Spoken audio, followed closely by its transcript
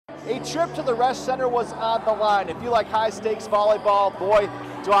A trip to the Resch Center was on the line. If you like high-stakes volleyball, boy,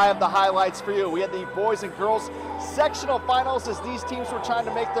 do I have the highlights for you. We had the boys and girls sectional finals as these teams were trying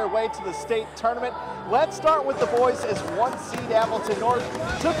to make their way to the state tournament. Let's start with the boys as 1 seed Appleton North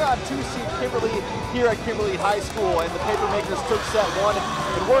took on 2 seed Kimberly here at Kimberly High School, and the Papermakers took set 1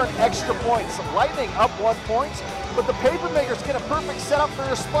 and were in extra points. Lightning up 1 point, but the Papermakers get a perfect setup for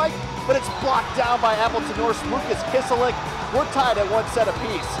their spike, but it's blocked down by Appleton North's Lucas Kiselik. We're tied at 1 set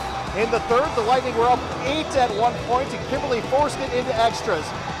apiece. In the third, the Lightning were up 8 at 1 point, and Kimberly forced it into extras.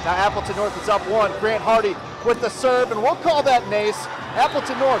 Now Appleton North is up 1. Grant Hardy with the serve, and we'll call that an ace.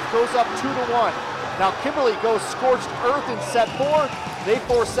 Appleton North goes up 2-1. Now Kimberly goes scorched earth in set 4. They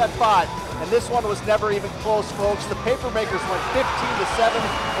force set 5, and this one was never even close, folks. The Papermakers went 15-7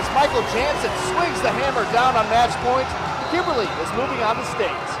 as Michael Jansen swings the hammer down on match point. Kimberly is moving on to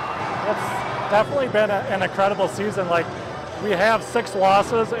state. It's definitely been an incredible season. Like, we have 6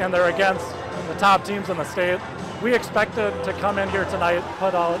 losses, and they're against the top teams in the state. We expected to come in here tonight,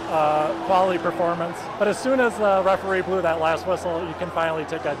 put out quality performance, but as soon as the referee blew that last whistle, you can finally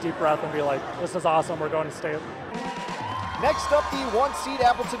take a deep breath and be like, this is awesome, we're going to state. Next up, the 1 seed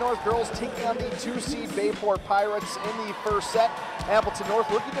Appleton North girls taking on the 2 seed Bayport Pirates in the first set. Appleton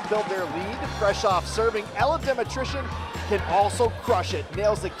North looking to build their lead, fresh off serving. Ella Demetrician can also crush it,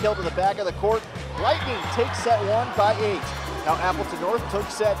 nails the kill to the back of the court. Lightning takes set 1 by 8. Now Appleton North took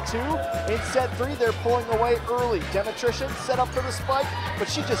set 2. In set 3, they're pulling away early. Demetrician set up for the spike, but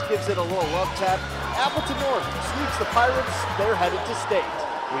she just gives it a little love tap. Appleton North sweeps the Pirates. They're headed to state.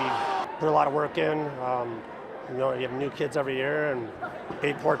 We put a lot of work in. You know, you have new kids every year, and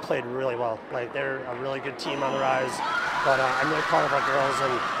Bayport played really well. Like, they're a really good team on the rise. But I'm really proud of our girls,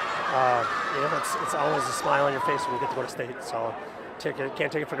 and you know, it's always a smile on your face when you get to go to state. So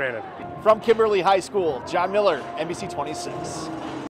can't take it for granted. From Kimberly High School, John Miller, NBC 26.